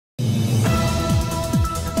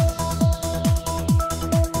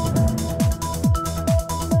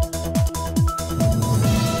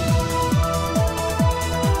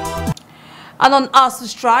And on ASUU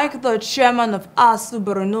strike, the chairman of ASUU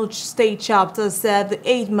Borno State Chapter said the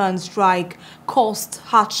 8-month strike caused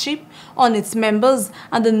hardship on its members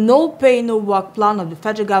and the no-pay, no-work plan of the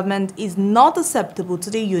federal government is not acceptable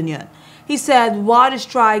to the union. He said while the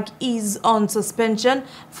strike is on suspension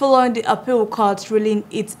following the appeal court ruling,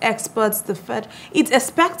 it expects the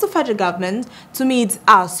federal government to meet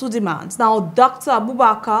ASUU demands. Now, Dr.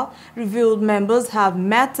 Abubakar revealed members have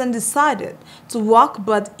met and decided to work,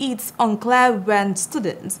 but it's unclear when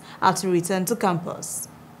students are to return to campus.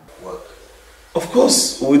 Of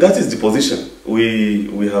course, that is the position.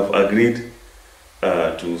 We have agreed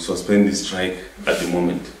to suspend the strike at the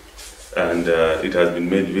moment. And it has been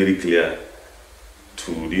made very clear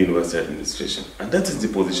to the university administration, and that is the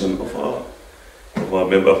position of our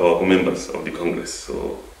members of the Congress.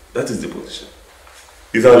 So that is the position.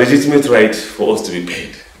 It's our legitimate right for us to be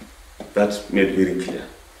paid. That's made very clear.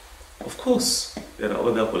 Of course, there are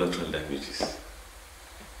other collateral damages.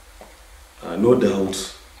 No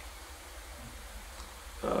doubt,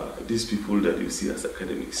 these people that you see as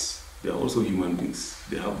academics, they are also human beings.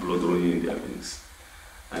 They have blood running in their veins.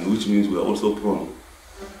 And which means we are also prone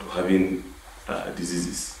to having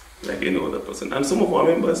diseases like any other person. And some of our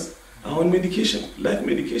members are on medication, like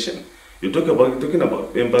medication. You're talking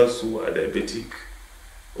about members who are diabetic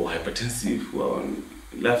or hypertensive, who are on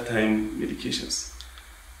lifetime medications.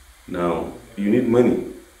 Now, you need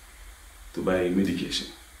money to buy medication.